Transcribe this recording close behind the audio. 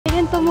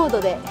トモー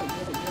ドで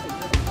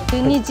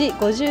12時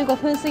55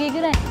分過ぎぐ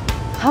らい、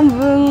半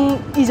分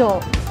以上。さ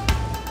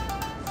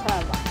ら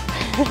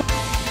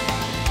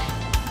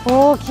ば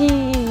大きいフィ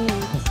ニッ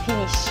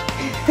シュ。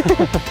め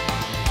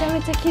ちゃ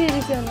めちゃ綺麗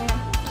ですよね。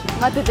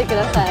待っててく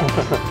ださい。よ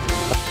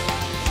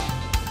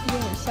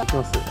いしょ。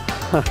都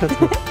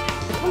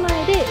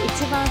内で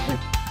一番。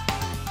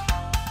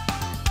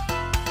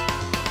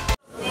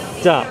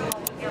じゃあ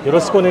よろ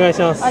しくお願い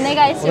します。お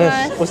願いし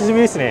ます。お久しぶ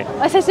りですね。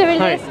お久しぶり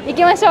です。行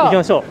きましょう。行き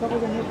ましょう。今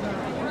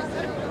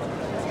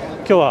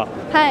日は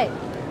はい。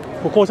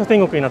歩行者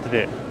天国になって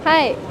て、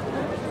はい。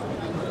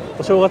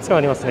お正月感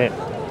ありますね。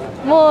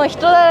もう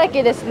人だら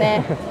けです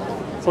ね。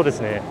そうで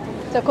すね。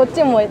じゃあこっ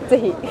ちもぜ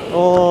ひ。お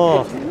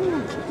お。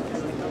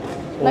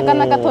なか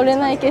なか撮れ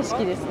ない景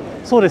色です。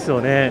そうですよ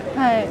ね。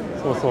はい。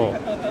そうそう。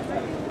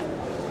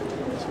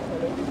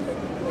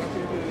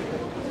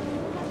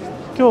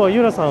今日は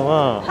ゆらさん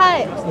は、は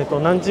い。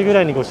何時ぐ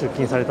らいにご出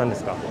勤されたんで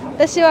すか？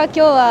私は今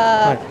日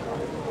は、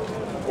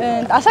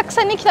浅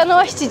草に来たの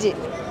は7時。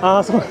あ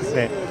あ、そうなんです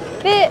ね。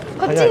で、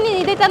こっち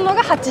に出たの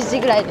が8時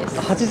ぐらいです。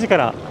8時か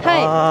ら。はい。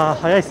ああ、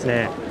早いです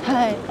ね。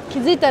はい。気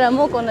づいたら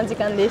もうこんな時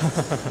間で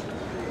す。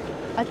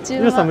あっちゅ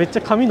う間。ゆらさんめっち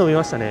ゃ髪伸び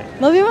ましたね。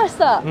伸びまし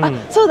た。あ、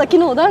そうだ、昨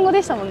日お団子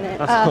でしたもんね。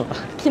あ、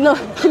昨日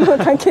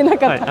関係な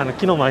かった。はい、昨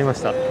日も会いま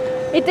した。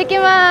行ってき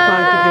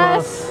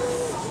ます。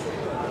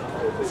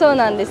そう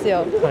なんですよ。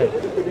はい。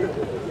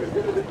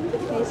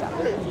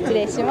失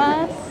礼し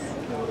ます。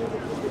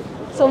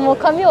そう、もう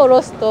髪を下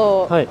ろす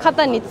と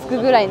肩につく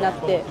ぐらいになっ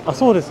て。あ、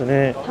そうです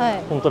ね。は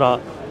い。本当だ。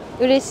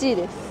嬉しい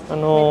です。去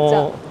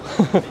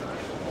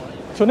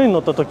年乗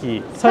った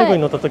時、最後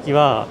に乗った時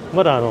は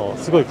まだ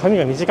すごい髪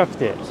が短く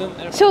て。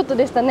ショート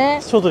でしたね。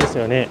ショートです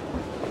よね。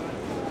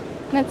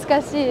懐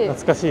かしい。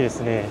懐かしいで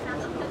すね。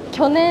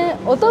去年、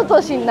一昨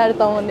年になる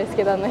と思うんです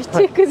けど、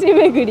七福神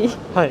巡り。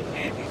はい。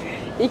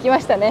行きま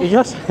したね。行き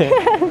ましたね。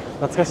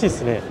懐かしいで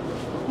すね。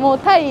もう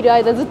タイいる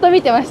間ずっと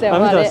見てましたよ。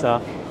見てました。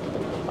あ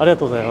りが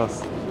とうございま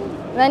す。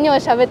何を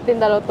喋ってん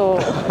だろうと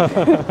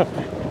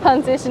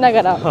反省しな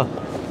がら。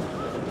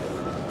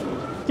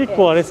結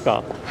構あれです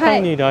か。タ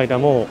イにいる間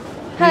も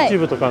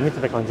YouTube とか見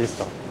てた感じです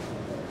か。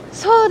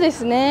そうで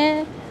す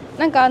ね。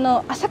なんか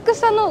浅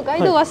草のガ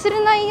イドを忘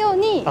れないよう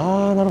に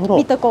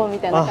見とこうみ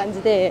たいな感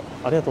じで。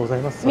ありがとうござい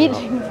ます。も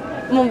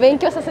う勉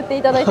強させて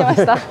いただいてま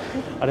した。あ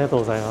りがとう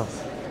ございま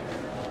す。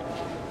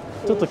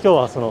ちょっと今日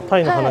はそのタ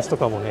イの話と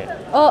かもね、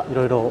い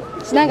ろいろ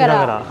しなが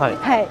ら、はい、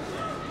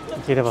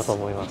いければと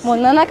思います。もう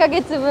7ヶ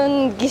月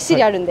分ぎっし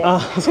りあるんで。あ、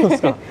そうで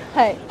すか。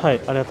はい、あり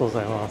がとうご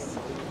ざいます。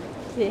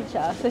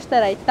そした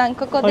ら一旦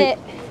ここで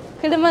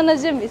車の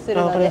準備する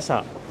ので。わかりまし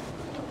た。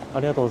あ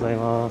りがとうござい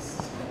ま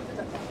す。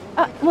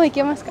あ、もう行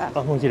けますか。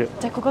あ、もう行ける。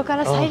じゃあここか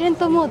らサイレン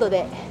トモード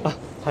で。あ、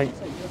はい。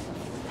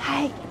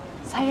はい、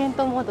サイレン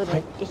トモード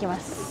で行きま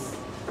す。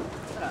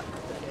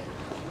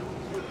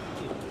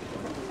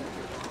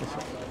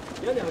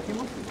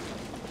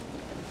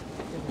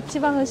一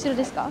番後ろ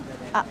ですか。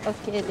あ、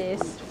OK で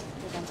す。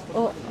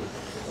お、よ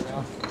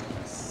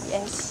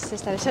し、そ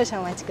したら少々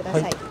お待ちくださ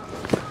い。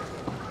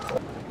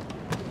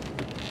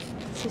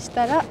そし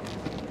たら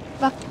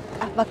バッ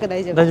ク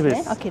大丈夫です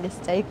ね。OK で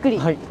す。じゃあゆっくり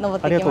登っていきましょう。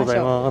ありがとうござい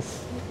ま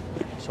す。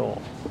よ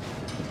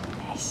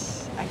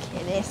し、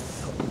OK で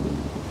す。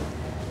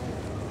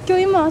今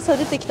日今朝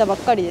出てきたばっ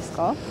かりです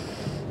か。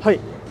はい、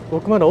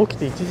僕まだ起き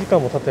て1時間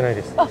も経ってない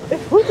です。あ、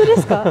本当で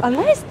すか。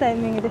ナイスタイ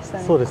ミングでした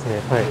ね。そうですね。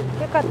はい。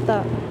よかっ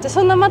た。じゃあ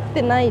そんな待っ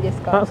てないで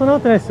すか。あ、そんな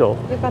待ってないですよ。よ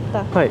かっ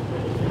た。はい。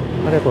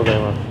ありがとうござい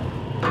ます。よ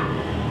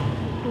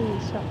い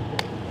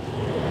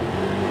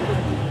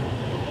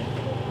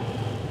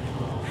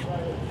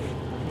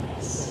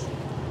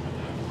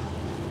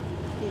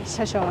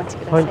しょ。少々お待ち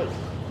ください。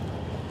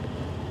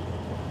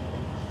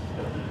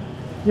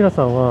ゆら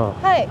さんは、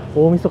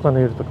大晦日の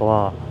夜とか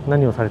は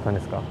何をされたん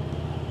ですか。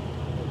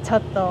ちょ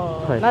っ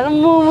と、何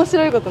も面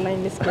白いことない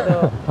んですけ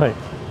ど、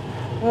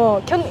も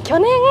う去年、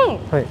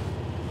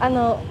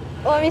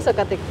大晦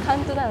日ってカウ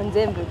ントダウン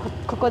全部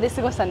ここで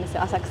過ごしたんです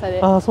よ、浅草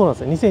で。ああ、そうなんで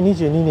すね。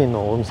2022年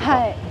の大晦日。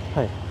はい。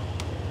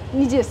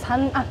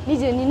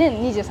22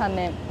年、23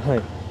年。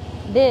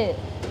で、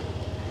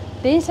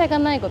電車が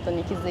ないこと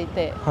に気づい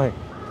て、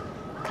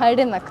帰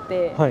れなく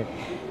て、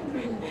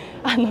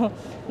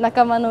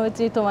仲間のう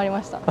ちに泊まり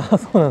ました。あ、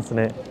そうなんです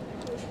ね。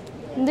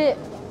で、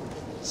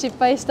失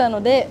敗した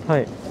ので、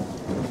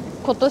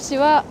今年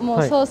はも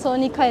う早々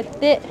に帰っ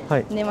て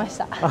寝まし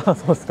た。あ、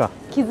そうですか。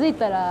気づい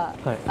たら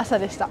朝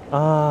でした。あ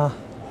あ、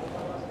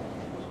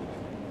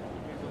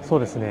そう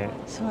ですね。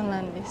そう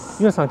なんです。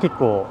皆さん結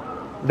構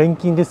連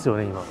勤ですよ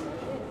ね、今。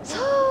そ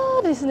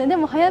うですね。で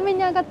も早め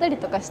に上がったり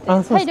とかして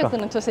体力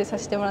の調整さ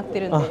せてもらって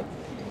るんで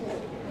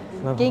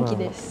元気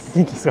です。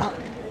元気ですか。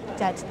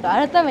じゃあちょっと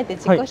改めて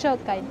自己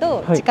紹介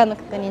と時間の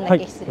確認だ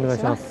け失礼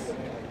します。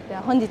で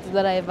は本日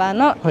ドライバー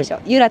の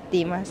ユラって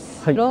言いま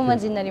す。ローマ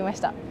字になりまし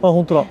た。あ、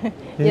本当だ。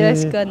よろ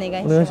しくお願い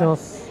しま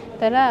す。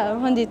たら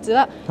本日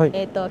は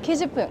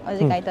90分お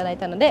時間いただい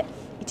たので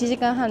1時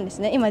間半です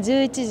ね。今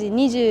11時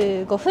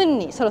25分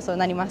にそろそろ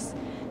なります。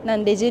な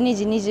んで12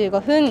時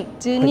25分、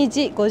12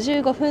時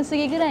55分過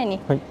ぎぐらいに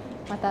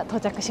また到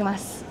着しま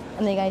す。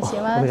お願いし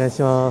ます。お願い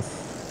しま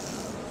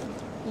す。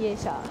よい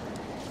しょ。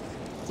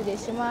失礼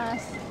しま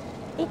す。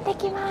行って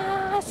き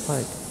ます。は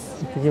い、行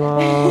ってきま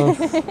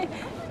す。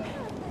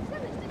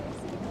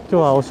今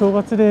日はお正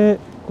月で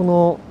こ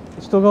の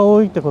人が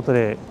多いってこと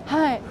で、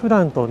はい、普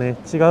段とね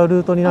違う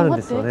ルートになるん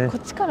ですよね。こ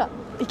っちから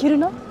行ける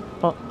な。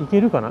あ、行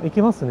けるかな。行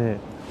けますね。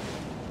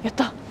やっ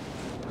た。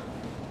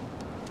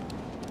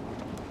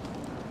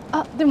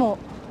あ、でも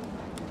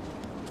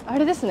あ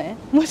れですね。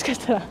もしかし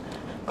たら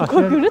こ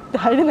こぐるって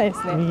入れないで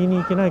すね。右に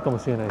行けないかも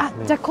しれないですね。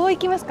あ、じゃあこう行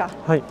きますか。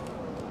はい。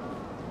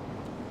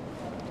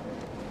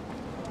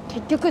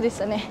結局でし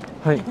たね。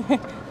はい。今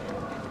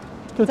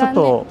日ちょっ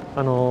と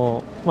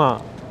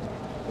まあ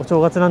お正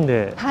月なん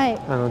で、はい、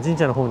神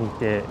社の方に行っ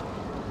て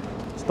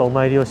ちょっとお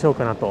参りをしよう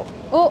かなと、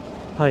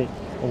はい、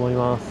思い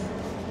ます。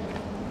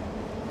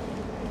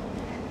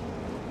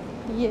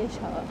よいし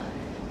ょ。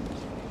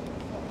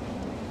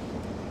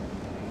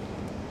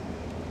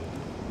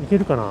行け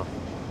るかな。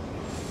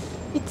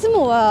いつ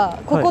もは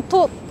ここ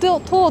と、通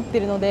って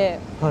るので、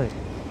はい、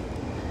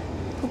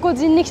ここ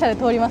人力車で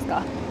通りますか。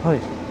はい。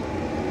よ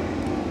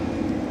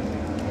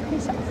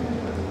いしょ。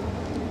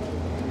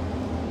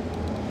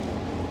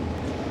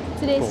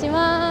失礼し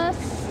ます。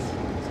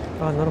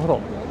あ、なるほど。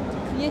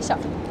よいしょ。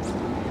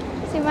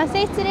すいま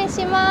せん、失礼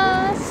し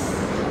ます。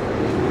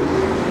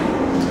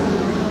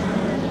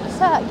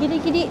さあ、ギリ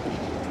ギリ。よい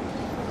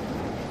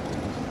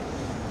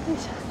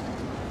しょ。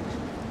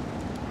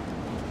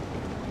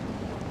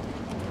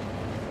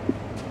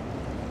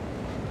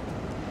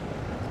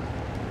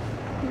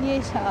よ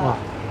いしょ。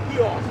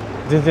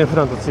全然普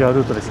段と違う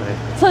ルートですね。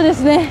そうで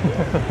すね。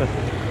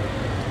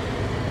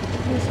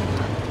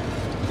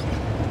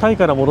タイ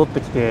から戻っ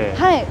てきて、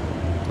はい、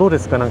どうで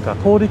すか。なんか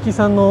東力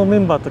さんのメ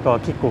ンバーとかは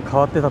結構変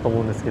わってたと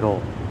思うんですけど、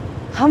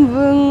半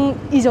分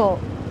以上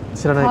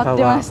知らない顔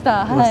がいまし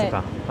たか。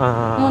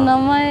はい、もう名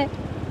前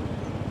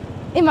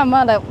今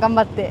まだ頑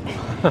張って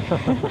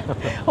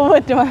覚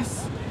えてま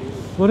す。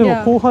で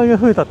も後輩が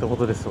増えたってこ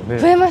とですよね。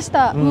増えまし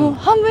た、もう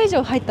半分以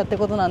上入ったって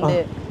ことなん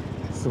で、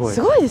すご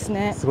いです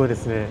ね。すごいで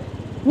すね。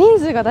人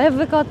数がだい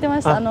ぶ変わって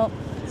ました。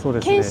そう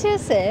ですね、研修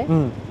生、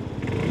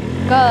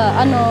が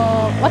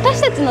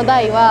私たちの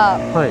代は、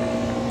はい、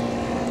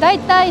だい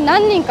たい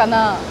何人か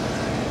な、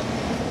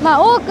ま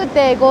あ多く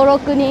て5、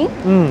6人、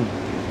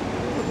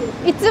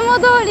いつも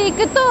通り行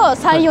くと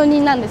3、4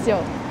人なんですよ。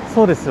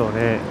そうですよ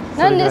ね。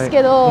なんです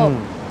けど、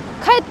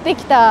帰って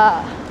き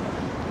た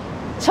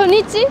初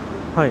日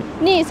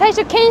に最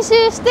初研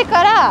修して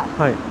から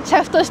シ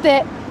ャフトし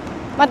て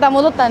また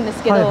戻ったんで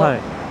すけど、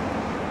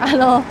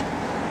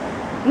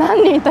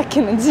何人いたっ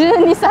けな、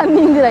12、3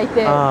人ぐらいい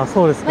て、あ、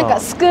そうですか。なんか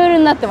スクール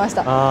になってまし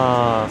た。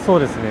ああ、そう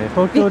ですね。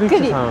東京力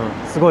士さん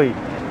すごい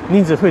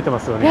人数増えてま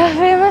すよね。いや、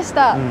増えまし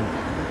た。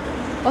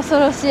恐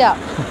ろしや。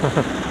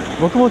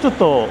僕もちょっ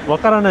とわ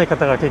からない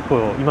方が結構い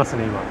ます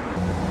ね今。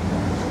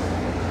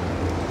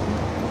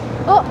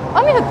あ、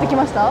雨降ってき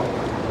ました。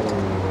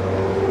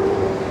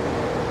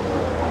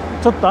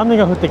ちょっと雨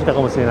が降ってきたか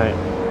もしれない。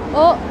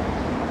お。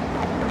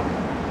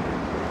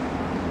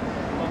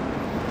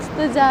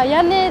じゃあ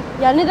屋根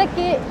だ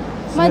け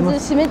まず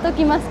閉めと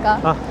きます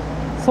か。あ、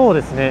そう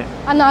ですね。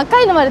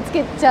赤いのまでつ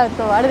けちゃう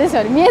とあれです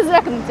よね、見えづ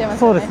らくなっちゃいま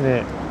すよね。そうです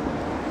ね。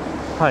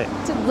はい。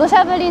ちょっと土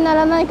砂降りにな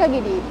らない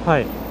限り。は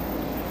い。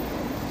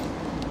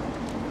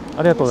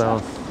ありがとうございま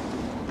す。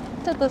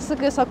ちょっとす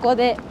ぐそこ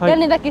で屋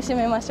根だけ閉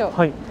めましょう。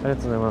はい、ありが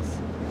とうございま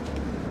す。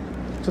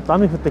ちょっと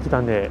雨降ってき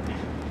たんで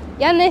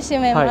屋根閉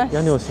めます。はい、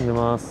屋根を閉め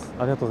ます。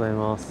ありがとうござい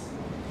ます。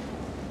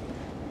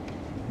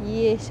よ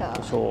いし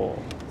ょ。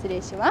失礼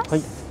します。は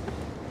い。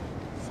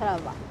さら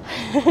ば。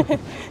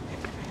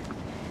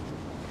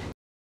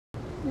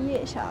よ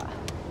いしょ。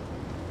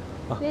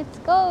レッツ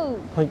ゴー。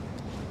はい。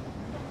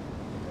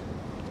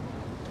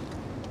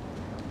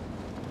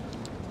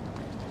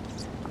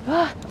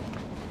わ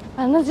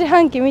あ、自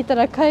販機見た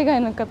ら海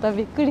外の方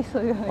びっくりす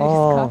るじゃないです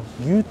か。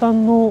牛タ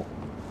ン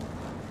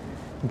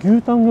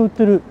が売っ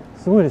てる。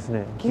すごいです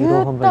ね。牛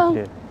丼販売機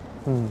で。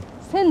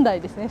仙台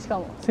ですね。しか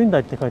も仙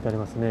台って書いてあり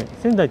ますね。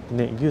仙台って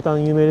ね、牛タ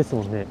ン有名です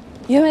もんね。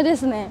有名で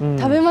すね。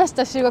食べまし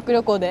た、修学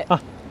旅行で。あ、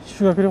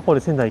修学旅行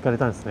で仙台行かれ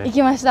たんですね。行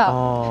きました。ああ、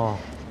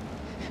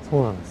そ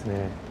うなんです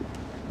ね。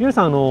ゆう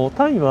さん、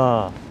タイ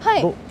は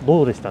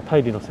どうでした？タ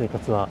イでの生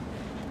活は。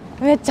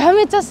めちゃ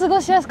めちゃ過ご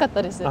しやすかっ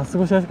たです。あ、過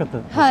ごしやすかった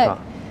ですか。はい。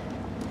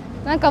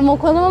なんかもう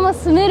このまま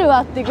住める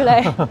わってぐら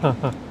い。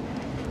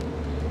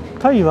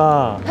タイ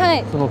は、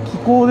その気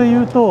候で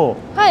言うと、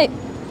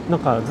なん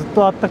かずっ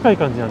と暖かい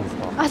感じなんです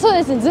か？あ、そう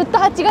ですね。ずっと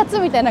8月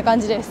みたいな感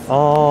じです。あ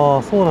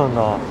あ、そうなん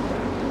だ。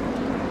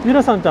ゆ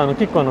らさんって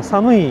結構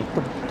寒い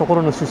とこ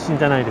ろの出身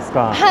じゃないです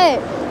か。はい。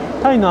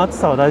タイの暑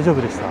さは大丈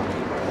夫でした？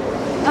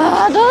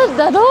ああ、どう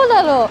だ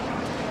ろ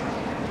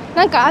う。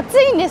なんか暑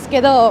いんです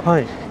けど、タ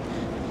イ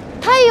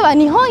は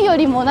日本よ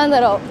りも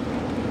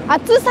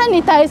暑さ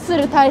に対す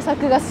る対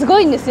策がすご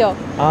いんですよ。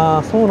あ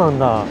あ、そうなん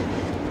だ。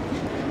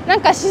な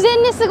んか自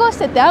然に過ごし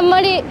ててあん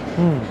まり、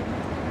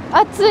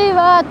暑い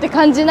わって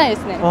感じないで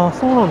すね。あ、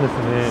そうなんです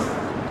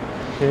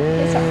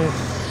ね。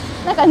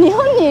なんか日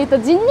本にいると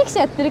人力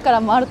車やってるか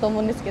らもあると思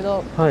うんですけ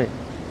ど、はい、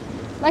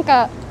なん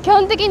か基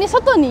本的に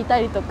外にいた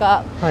りと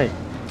か、はい、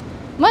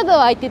窓は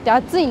開いてて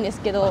暑いんで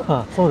すけど、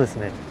そうです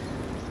ね。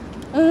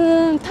タイ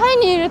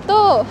にいると、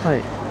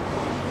は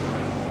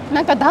い、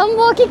なんか暖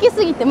房効き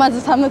すぎてま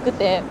ず寒く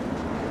て、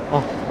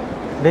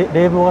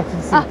冷房が効き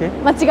すぎて、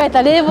間違え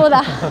た、冷房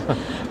だ。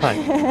はい、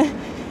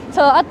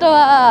そう、あと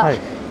は、はい、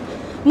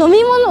飲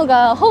み物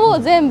がほぼ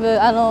全部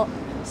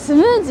ス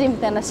ムージーみ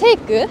たいなシェイ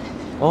ク。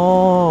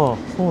そ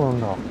うなん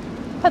だ。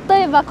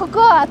例えばコ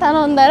コア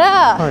頼んだ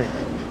ら、はい、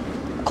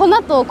粉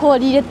と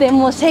氷入れて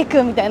もうシェイ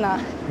クみたいな、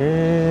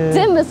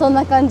全部そん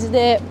な感じ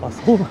で。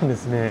そうなんで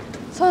すね。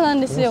そうなん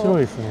ですよ。面白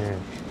いですね。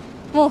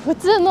もう普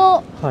通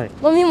の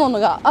飲み物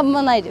があん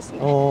まないですね。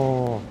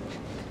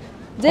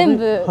全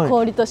部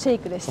氷とシェイ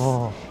クです。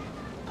食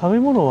べ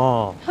物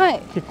は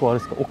結構あれ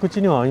ですか、お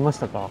口には合いまし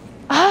たか？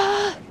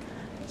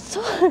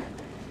そ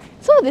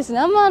うですね。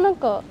あんまなん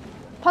か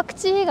パク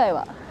チー以外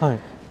は。はい。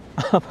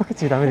パク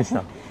チーダメでし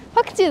た。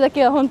パクチーだ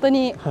けは本当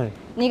に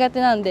苦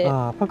手なんで。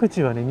パクチ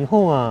ーはね、日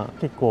本は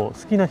結構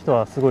好きな人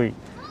はすごい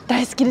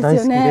大好きです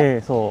よ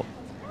ね。そ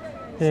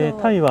う。で、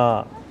タイ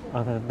は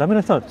ダメ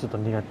な人はちょっと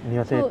苦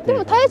手って。で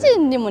もタイ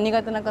人にも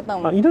苦手な方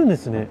もいるんで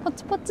すね。ポ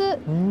ツポツ。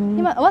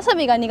今わさ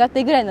びが苦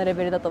手ぐらいのレ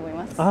ベルだと思い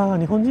ます。日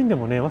本人で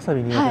もね、わさ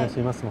び苦手な人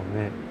いますもん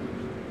ね。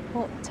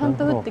ちゃん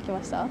と降ってき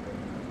ました。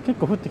結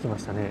構降ってきま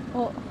したね。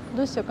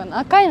どうしようかな。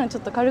赤いのち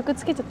ょっと軽く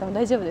つけちゃっても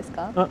大丈夫です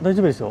か？大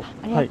丈夫でしょう。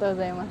ありがとうご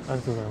ざいます。あり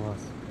がとうございま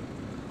す。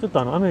ちょっ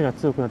と雨が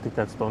強くなってき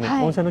たらちょっとね、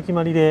本社の決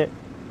まりで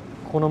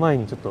この前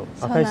にちょっと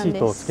赤いシー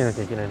トをつけな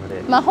きゃいけないの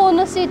で。魔法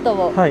のシート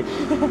を。はい。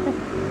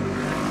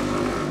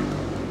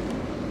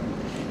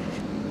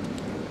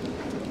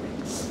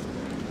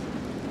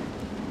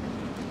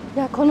い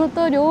や、この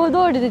通り大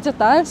通りでちょっ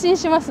と安心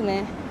します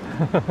ね。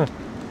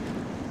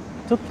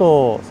ちょっ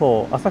と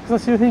そう浅草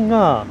周辺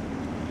が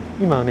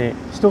今ね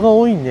人が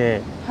多いん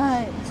で、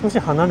はい、少し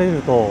離れ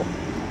ると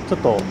ちょっ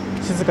と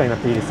静かになっ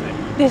ていいですね。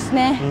です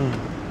ね。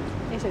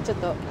よいしょ、ちょっ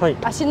と、はい、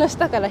足の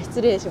下から失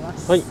礼しま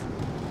す。はい。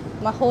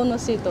魔法の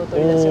シートを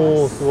取り出し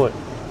ます。すごい。よ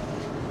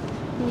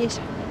いし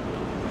ょ。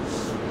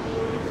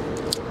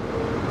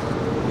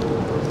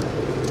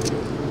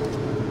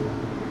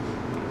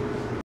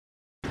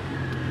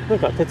なん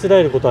か手伝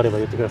えることあれば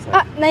言ってくだ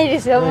さい。ないで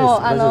すよ。も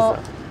う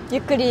ゆ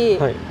っくり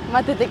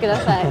待っててくだ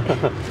さい。ありが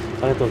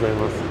とうござい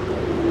ます。よ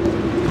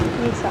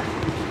いしょ。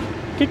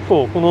結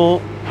構この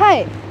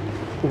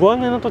ご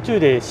案内の途中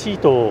でシー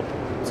トを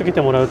つけ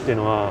てもらうっていう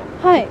のは、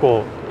結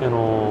構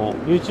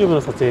YouTube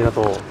の撮影だ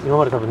と今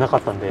まで多分なか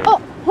ったんで。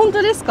本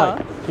当ですか？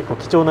結構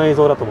貴重な映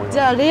像だと思います。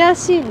じゃあレア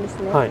シーンです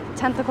ね。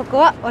ちゃんとここ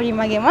は折り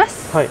曲げま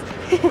す。はい。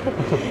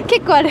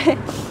結構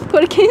こ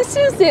れ研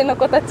修生の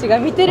子たちが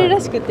見てるら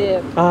しくて。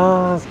よく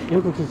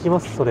聞きま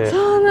すそれ。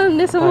そうなん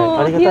です。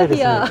もうヒヤヒ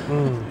ヤ。う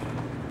ん。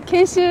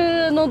研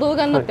修の動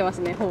画になってま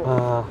すね。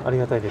あり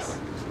がたいです。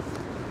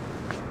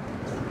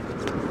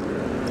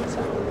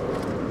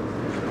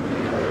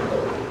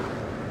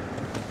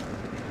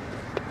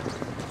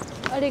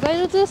ガイ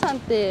ド2さんっ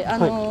て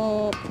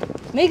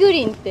めぐ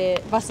りんっ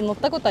てバス乗っ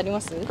たことあり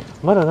ます？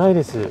まだない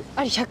です。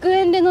あれ100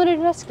円で乗れ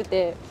るらしく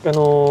て、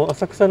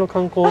浅草の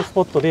観光ス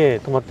ポットで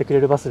泊まってく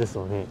れるバスです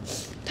よね。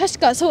確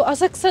かそう、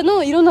浅草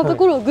のいろんなと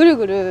ころをぐる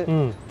ぐる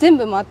全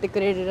部回ってく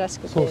れるらし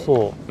くて、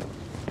そ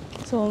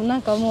うな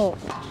んかも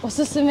うお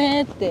すす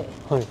めって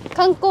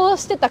観光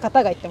してた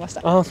方が言ってまし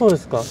た。そうで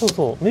すか。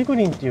そうめぐ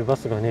りんっていうバ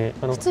スがね、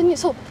普通に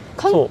そう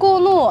観光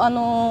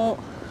の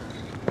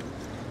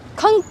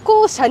観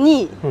光者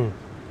に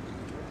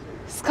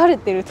好かれ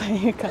てると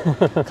いうか、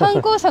観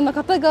光者の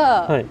方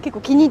が結構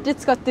気に入って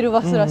使ってる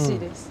バスらしい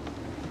です。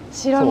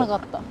知らなか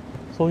った。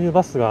そういう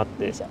バスがあっ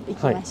て、行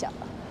きましょう。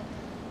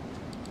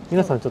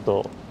皆さんちょっ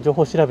と情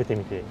報調べて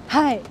みて、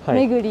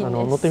めぐりん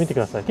乗ってみて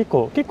ください。結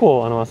構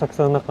浅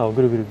草の中を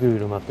ぐるぐる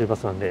回ってるバ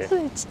スなんで。ちっ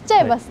ち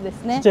ゃいバスで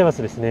すね。ちっちゃいバ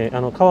スですね。か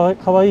わ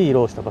いい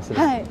色をしたバスで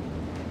す。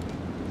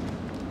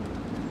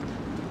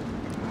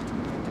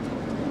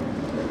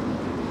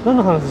何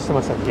の話して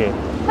ましたっけ？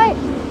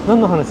何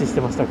の話し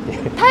てましたっけ？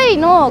タイ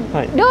の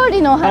料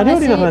理の話。料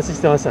理の話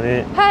してました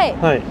ね。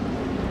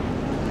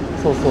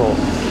そう。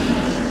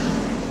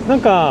な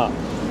んか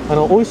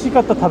美味しか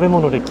った食べ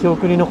物で記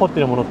憶に残って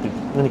るものって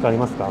何かあり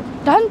ますか？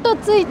ダント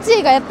ツ1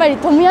位がやっぱり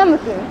トムヤム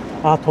クン。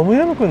トム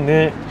ヤムクン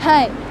ね。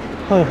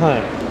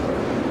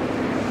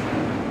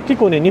結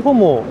構ね、日本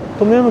も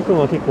トムヤムクン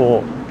は結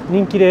構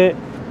人気で、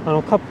カ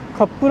ッ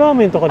プラー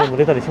メンとかでも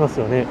出たりします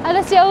よね。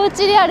私お家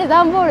に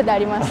段ボールであ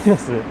ります。ありま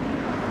す。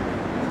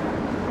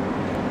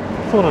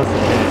そうなんですよ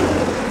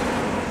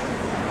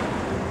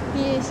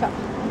ね。よいしょ。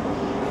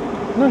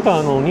なん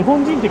か日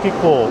本人って結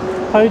構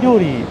タイ料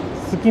理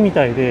好きみ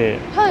たいで、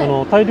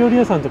タイ料理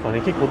屋さんとか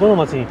ね、結構どの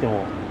町にいて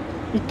も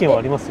一軒は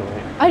ありますよね。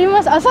あり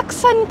ます。浅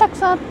草にたく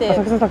さんあって。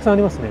浅草たくさんあ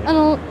りますね。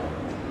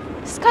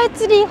スカイ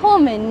ツリー方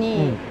面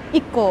に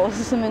1個お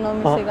すすめのお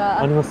店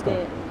があって、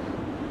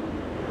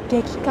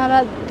激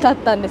辛だっ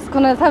たんです。こ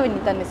の間食べに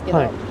行ったんですけ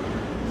ど、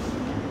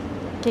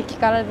激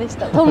辛でし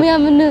た。トムヤ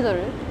ムヌードル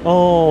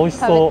美味し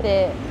そう食べ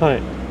て、は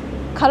い、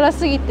辛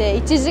すぎて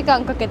1時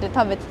間かけて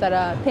食べてた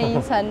ら店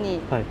員さんに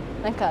「はい、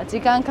なんか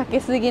時間かけ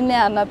すぎね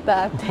あな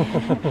た」って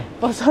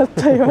ボソッ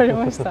と言われ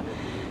ました。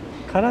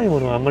辛いも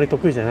のはあんまり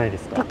得意じゃないで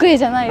すか？得意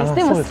じゃないです。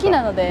でも好き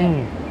なので、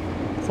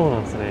そうな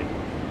んですね。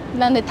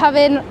なんで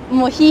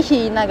もうヒーヒー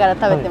言いながら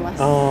食べてま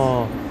す。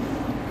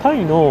タ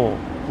イの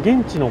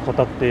現地の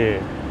方って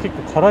結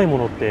構辛いも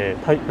のって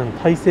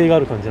耐性があ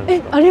る感じなんで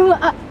すか？あり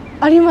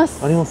ま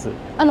す。あります。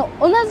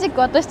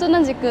私と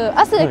同じく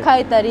汗か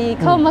いたり、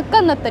顔真っ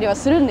赤になったりは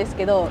するんです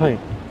けど、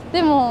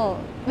でも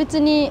別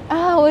に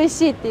美味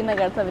しいって言いな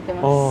がら食べて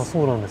ます。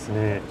そうなんです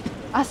ね。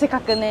汗か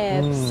く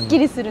ね、すっき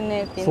りする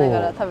ねって言いなが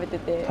ら食べて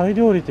て。タイ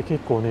料理って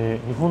結構ね、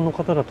日本の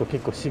方だと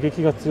結構刺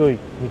激が強い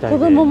みたいで。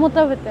子供も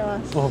食べてま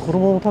す。子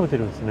供も食べて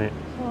るんですね。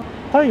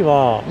タイ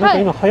はなんか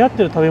今流行っ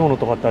てる食べ物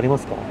とかってありま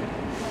すか？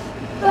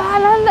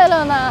なんだ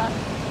ろうな。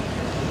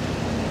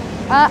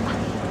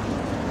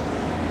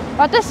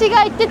私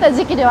が行ってた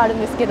時期ではある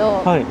んですけ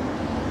ど、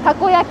た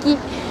こ焼き。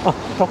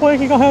たこ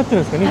焼きが流行って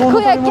るんですか？日本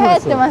の食べ物ですよ。たこ焼き流行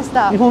ってまし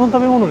た。日本の食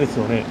べ物です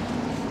よね。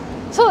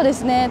そうで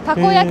すね。た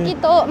こ焼き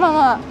と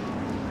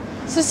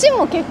寿司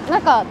もな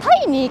んかタ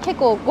イに結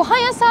構ご飯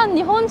屋さん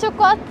日本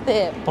食あっ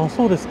て。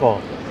そうですか。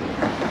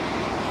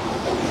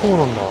そう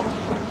なんだ。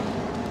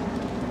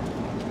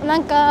な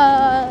ん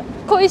か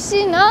恋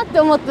しいなって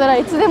思ったら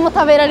いつでも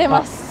食べられ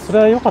ます。それ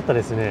は良かった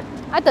ですね。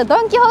あと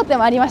ドン・キホーテ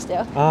もありました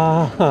よ。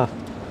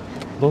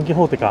ドン・キ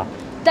ホーテか。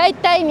だい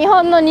たい日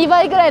本の2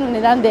倍ぐらいの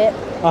値段で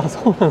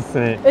そうなんです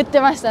ね。売っ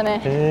てました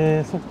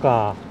ね。そっ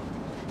か。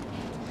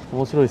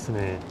面白いです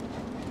ね。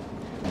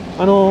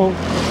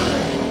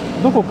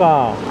どこ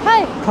か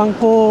観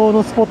光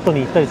のスポットに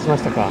行ったりしま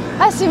したか？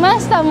しま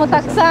した。もう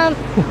たくさん。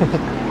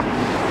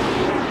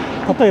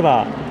例え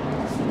ば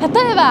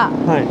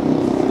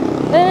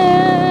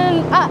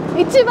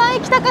一番行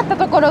きたかった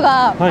ところ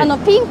が、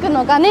ピンク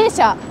のガネー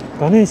シャ。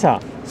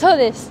そう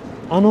です。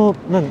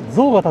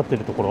像が立って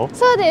るところ？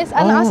そうです。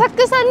浅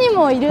草に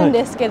もいるん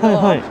ですけど、よい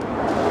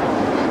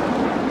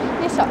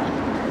しょ。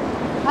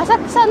浅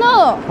草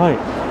の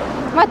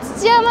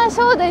土山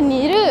正殿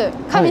にいる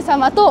神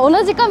様と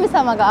同じ神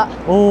様が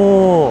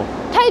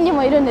タイに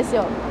もいるんです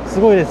よ。す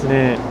ごいです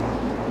ね。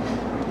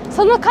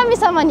その神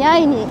様に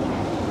会いに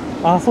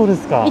そうで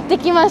すか。行って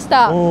きまし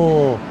た。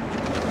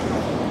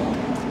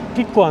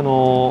結構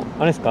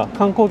あれですか、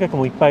観光客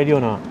もいっぱいいるよ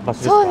うな場所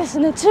ですか？そうです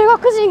ね。中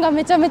国人が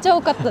めちゃめちゃ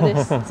多かったで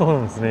す。そうな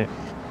んですね。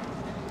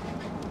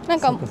なん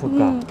かも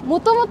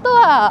ともと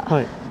は、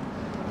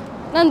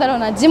なんだろう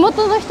な、地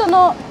元の人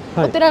の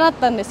お寺だっ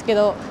たんですけ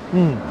ど、よ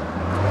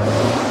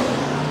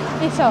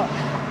いしょ、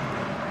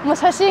もう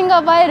写真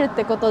が映えるっ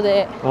てこと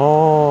で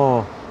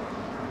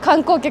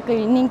観光客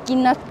に人気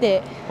になっ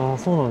て、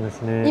そうなんで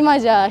すね。今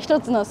じゃ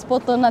一つのスポッ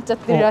トになっちゃっ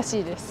てるらし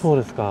いです。そう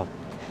ですか。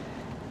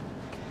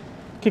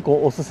結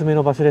構おすすめ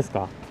の場所です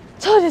か？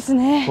そうです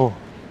ね。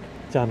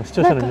じゃあ視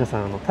聴者の皆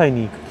さんタイ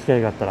に行く機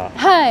会があったら、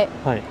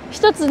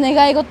一つ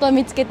願い事を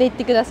見つけて行っ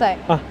てください。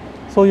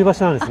そういう場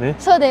所なんですね。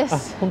そうで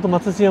す。本当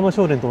松千山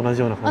正殿と同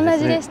じような感じで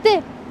すね。同じです。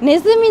で、ネ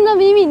ズミの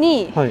耳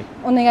に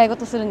お願い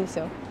事するんです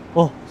よ。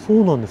そ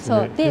うなんです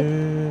ね。で、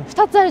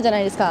2つあるじゃな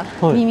いですか、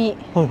耳。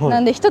な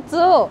んで1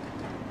つを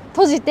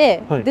閉じ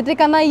て出て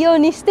かないよう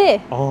にし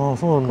て、そ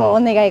うなんだ。お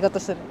願い事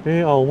す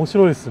る。面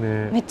白いです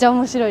ね。めっちゃ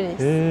面白い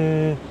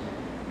です。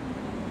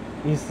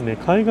いいですね。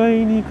海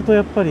外に行くと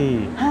やっぱ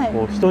り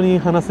人に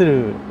話せ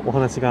るお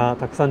話が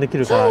たくさんでき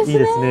るからいい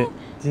ですね。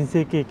人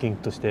生経験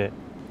として。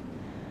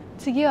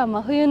次は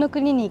真冬の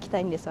国に行きた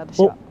いんです、私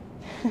は。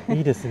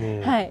いいです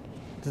ね。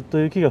ずっと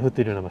雪が降っ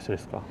ているような場所で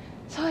すか？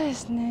そうで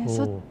すね。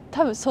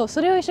多分そ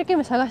れを一生懸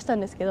命探した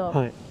んですけど、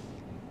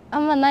あ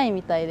んまない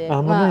みたいで、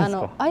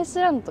アイス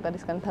ランドとかで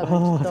すかね、多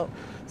分きっと。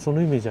そ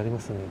のイメージあり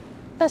ますね。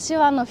私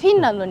はフィ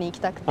ンランドに行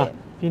きたくて。フ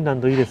ィンラン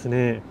ドいいです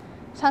ね。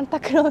サンタ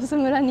クロース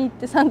村に行っ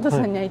てサンタさ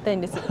んに会いたい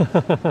んです。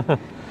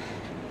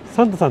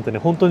サンタさんってね、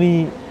本当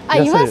にい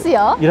ます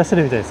よ。いらっしゃ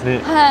るみたいですね。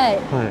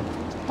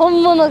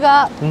本物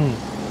が。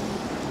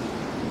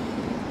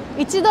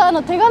一度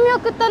手紙を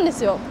送ったんで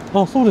すよ。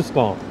そうです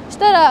か。し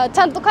たらち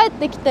ゃんと帰っ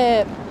てき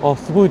て。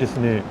すごいです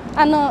ね。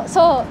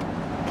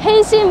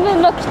返信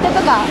文の切手と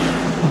か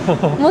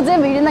もう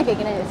全部入れなきゃい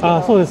けないんですけ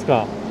ど。そうです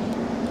か。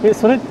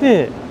それっ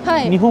て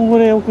日本語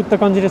で送った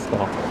感じですか？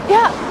い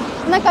や、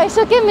なんか一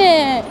生懸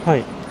命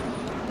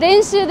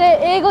練習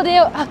で英語で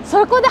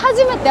そこで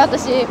初めて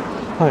私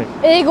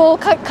英語を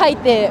書い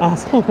て。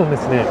そうなんで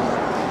すね。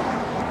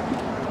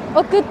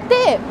送っ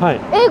て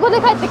英語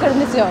で返ってくるん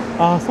ですよ。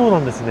そうな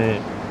んですね。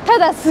た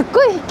だすっ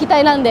ごい筆記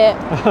体なんで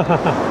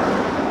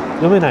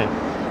読めない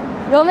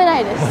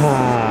です。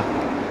な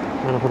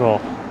るほ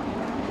ど。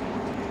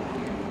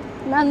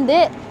なん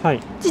で、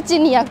父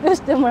に訳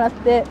してもらっ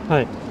て、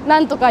な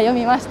んとか読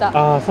みまし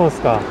た。そうで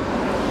すか。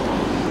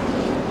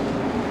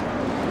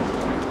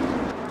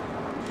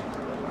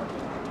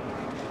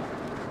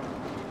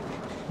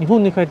日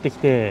本に帰ってき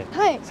て、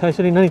最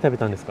初に何食べ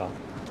たんですか？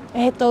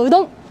う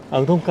どん。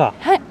うどんか。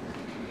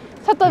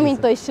さとみん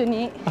と一緒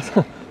に。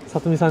さ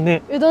とみさん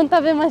ね。うどん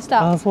食べまし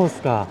た。そうで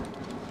すか。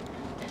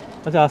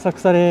じゃあ浅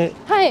草で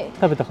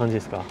食べた感じで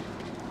すか？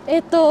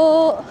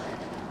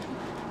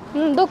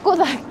どこ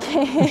だっ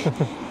け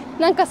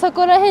なんかそ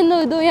こら辺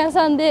のうどん屋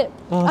さんで、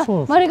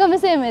丸亀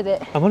製麺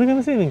で。丸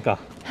亀製麺か。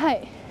は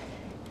い。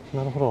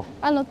なるほど。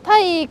タ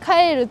イ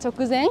帰る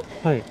直前。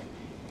はい。違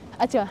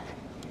う。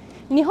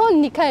日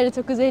本に帰る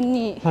直前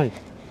に。はい。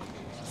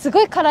す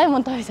ごい辛いも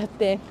の食べちゃっ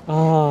て。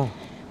お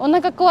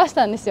腹壊し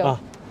たんですよ。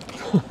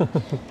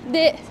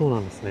で。そうな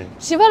んですね。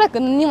しばらく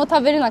何も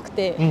食べれなく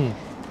て。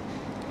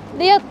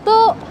で、やっ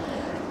と。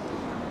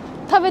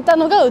食べた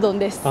のがうどん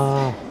です。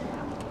な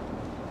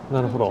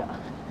るほど。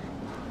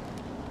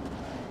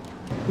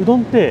うど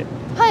んって、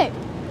はい、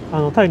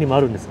タイにも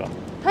あるんですか？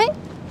はい。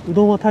う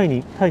どんはタイ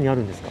にあ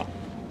るんですか？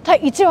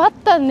一応あっ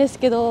たんです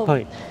けど、は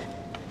い、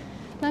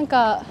なん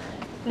か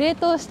冷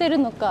凍してる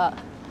のか、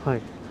は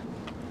い、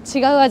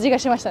違う味が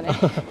しましたね。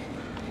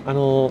あれ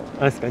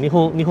ですか、日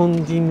本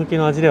人向け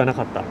の味ではな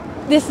かった。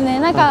ですね。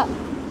なんか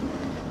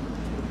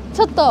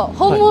ちょっと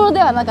本物で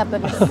はなかった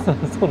です。はい、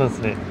そうなんで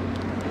すね。へ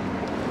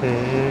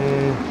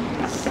え。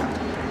そ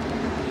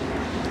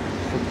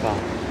っか。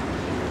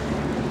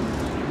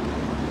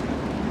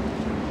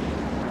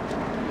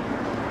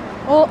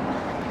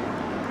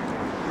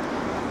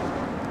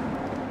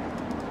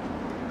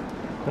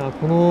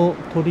この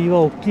鳥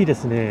は大きいで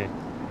すね。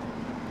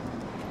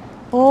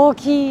大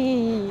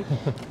きい。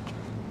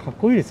かっ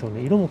こいいですよ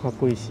ね。色もかっ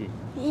こいいし。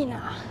いい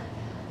な。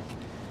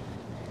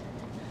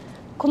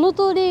この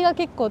鳥居が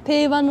結構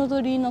定番の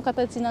鳥居の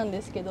形なん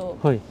ですけど、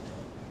はい、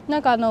な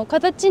んか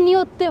形に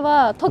よって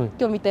は特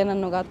許みたいな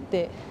のがあっ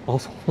て、はい、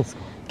そうなんです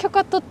か。許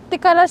可取って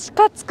からし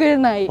か作れ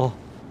ない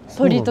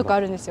鳥居とかあ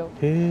るんですよ。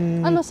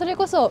それ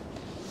こそ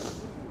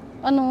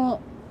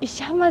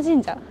石浜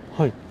神社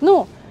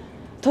の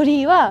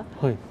鳥居は、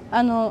はい、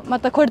ま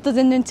たこれと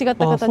全然違っ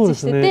た形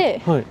してて、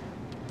ね、はい、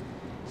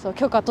そう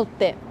許可取っ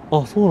て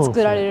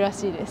作られるら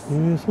しいです。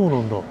そう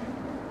なんだ。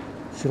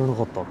知らな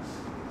かった。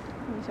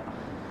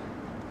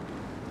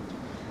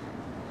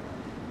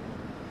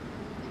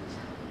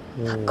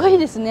かっこいい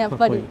ですね、やっ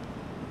ぱり。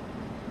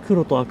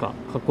黒と赤、か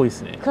っこいいで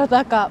すね。黒と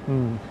赤。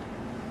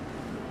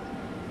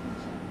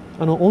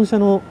御社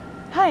の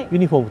ユ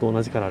ニフォームと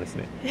同じカラーです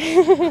ね。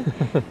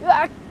う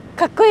わ、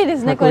かっこいいで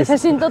すね。これ写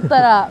真撮っ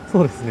たら。そ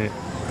うですね。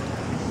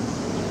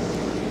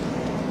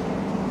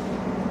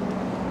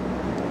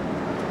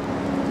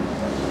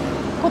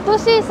今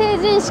年成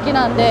人式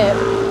なんで。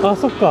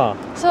そっか。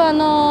そう、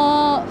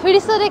振り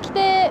袖着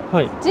て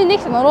人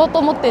力車乗ろうと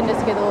思ってるんで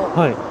すけど。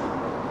はい。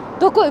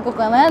どこ行こう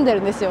か悩んで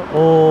るんですよ。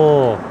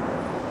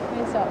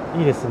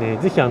いいですね。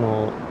ぜひシ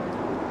ェ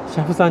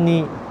フさん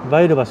に映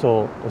える場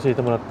所を教え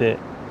てもらって。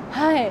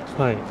はい。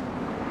はい。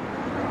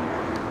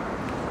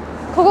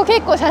ここ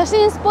結構写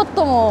真スポッ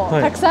トも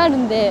たくさんある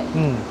んで、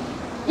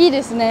いい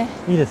ですね。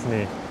いいです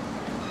ね。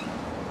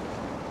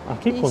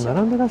結構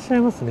並んでらっしゃ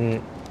います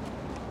ね。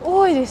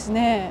多いです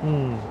ね。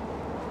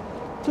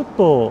ちょっ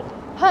と、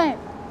はい。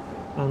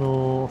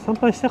参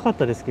拝したかっ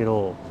たですけ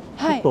ど、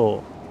ちょっ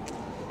と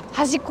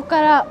端っこ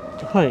から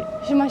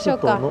しましょう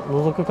か。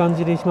覗く感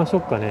じでしましょ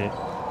うかね。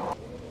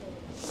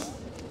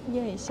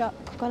よいしょ。こ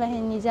こら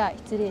辺にじゃあ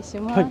失礼し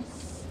ます。はい、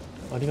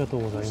ありがと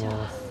うございます。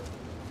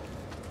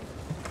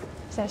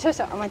じゃあ少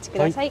々お待ちく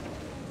ださい。よ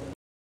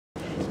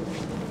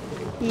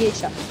い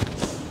しょ。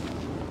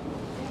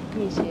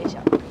よいしょよいし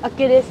ょ。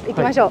OK です。行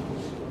きましょう。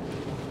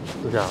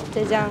じゃあ。じ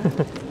ゃじゃん。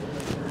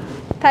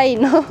タイ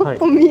のお土産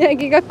が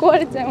壊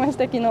れちゃいまし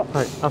た昨日。はい。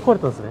壊れ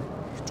たんですね。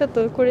ちょっ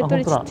とこれ取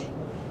れちゃって。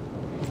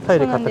タイ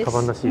で買ったカ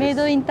バンらしいです。メイ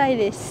ドインタイ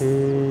で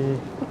す。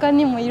他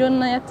にもいろん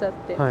なやつあっ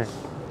て、はい、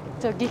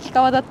激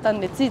カワだったん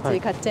でついつ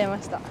い買っちゃい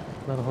ました。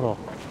なるほど。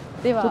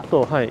ではちょっ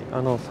と参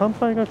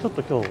拝がちょっ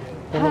と今日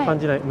こんな感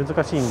じで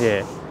難しいん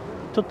で、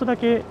ちょっとだ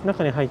け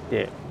中に入っ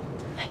て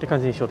って感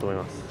じにしようと思い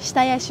ます。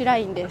下谷シュラ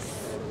インで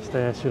す。下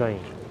谷シュライン。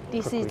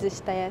This is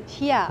下谷。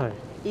Here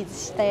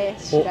is 下谷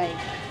シュライン。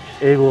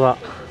英語が。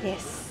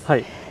Yes。は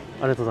い。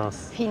ありがとうございま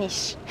す。フィニッ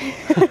シ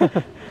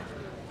ュ。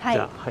はい。じ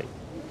ゃあはい。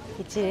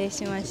一礼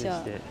しましょう。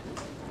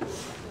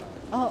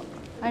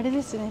あれ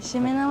ですね。し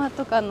め縄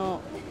とかの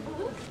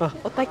お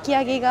焚き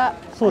上げがあ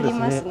り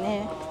ます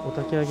ね。お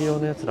焚き上げ用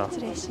のやつだ。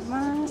失礼し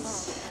ま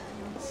す。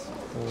す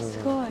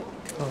ごい。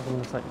ごめ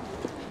んなさい。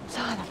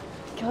そうだ。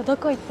今日ど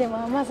こ行って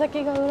も甘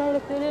酒が売られ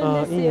てるんで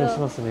すよ。いい匂いし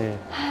ますね。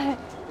は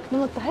い。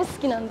もう大好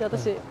きなんで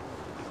私。ちょ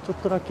っ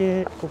とだ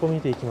けここ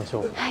見ていきまし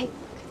ょう。はい。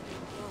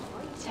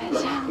じゃ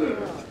じゃん。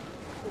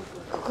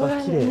ここが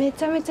め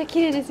ちゃめちゃ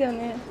綺麗ですよ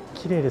ね。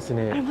綺麗です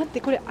ね。あれ待って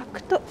これ開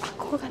くと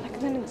ここがなく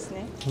なるんです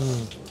ね。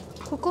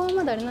ここは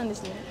まだあれなんで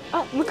すね。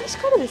昔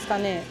からですか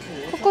ね。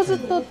ここずっ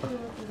と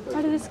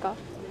あれですか。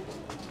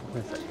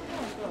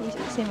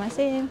すいま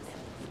せん。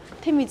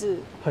手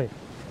水。はい。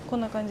こ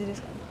んな感じで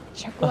すかね。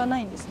尺はな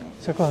いんですね。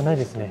尺はない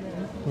ですね。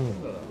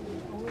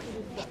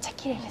めっちゃ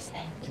綺麗です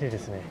ね。綺麗で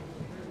すね。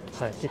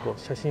はい。結構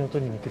写真を撮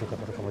りに来る方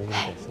とかもいるみ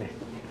たいですね。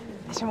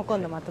私も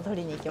今度また撮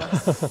りに行きま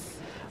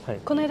す。はい、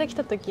この間来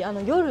た時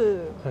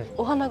夜、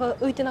お花が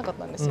浮いてなかっ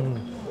たんですよ。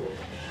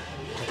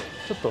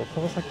ちょっと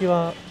この先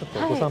はちょっ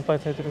とご参拝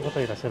されてる方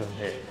いらっしゃるん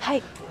で、は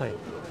い。はい。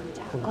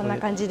じゃあこんな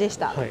感じでし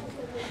た。はい。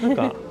なん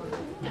か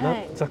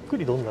ざっく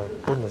りどんな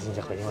神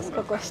社かあります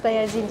か？ここ下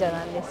谷神社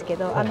なんですけ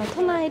ど、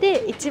都内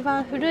で一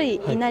番古い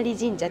稲荷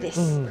神社で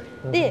す。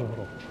で、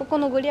ここ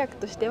のご利益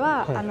として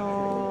は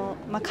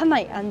家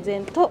内安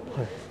全と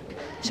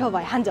商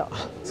売繁盛。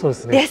そうで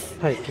すね。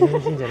はい。稲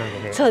荷神社なんで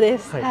ね。そうで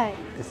す。はい。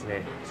です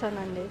ね。そう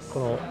なんです。こ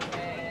の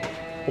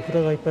お札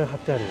がいっぱい貼っ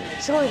てある。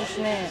すごいで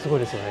すね。すごい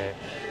ですよね。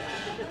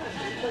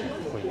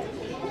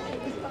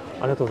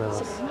ありがとうござい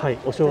ます。はい、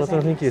お正月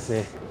の雰囲気です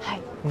ね。は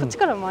い。こっち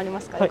からもあり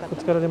ますか？はい、こっ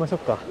ちから出ましょう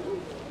か。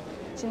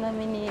ちな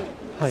みに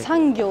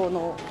産業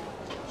の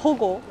保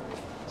護、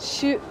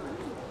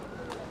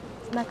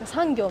なんか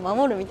産業を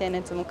守るみたいな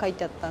やつも書い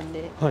てあったん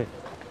で。はい。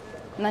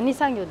何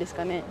産業です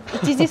かね。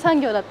一次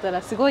産業だった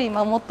らすごい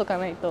守っとか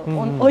ないと、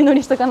お祈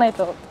りしとかない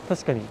と。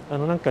確かに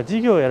なんか事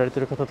業をやられて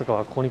る方とか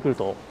はここに来る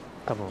と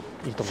多分いいと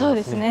思いますね。そう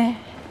です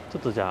ね。ちょ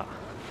っとじゃあ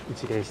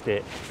一礼し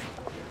て。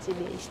一礼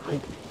して。はい。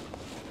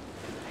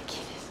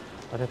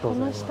ありがとうご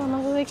ざいます。この下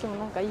の植木も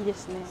なんかいいで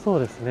すね。そう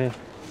ですね。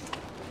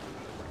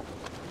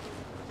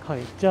は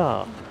い、じ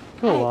ゃあ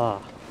今日は、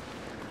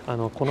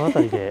この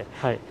辺りで、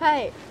はい。は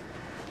い。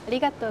あり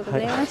がとうご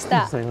ざいまし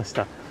た。ありがとうございまし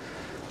た。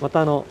ま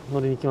た乗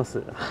りに行きま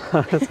す。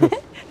あ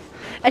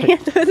りが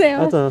とうござい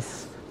ま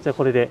す。じゃあ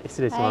これで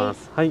失礼しま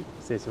す。はい、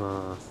失礼し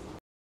ます。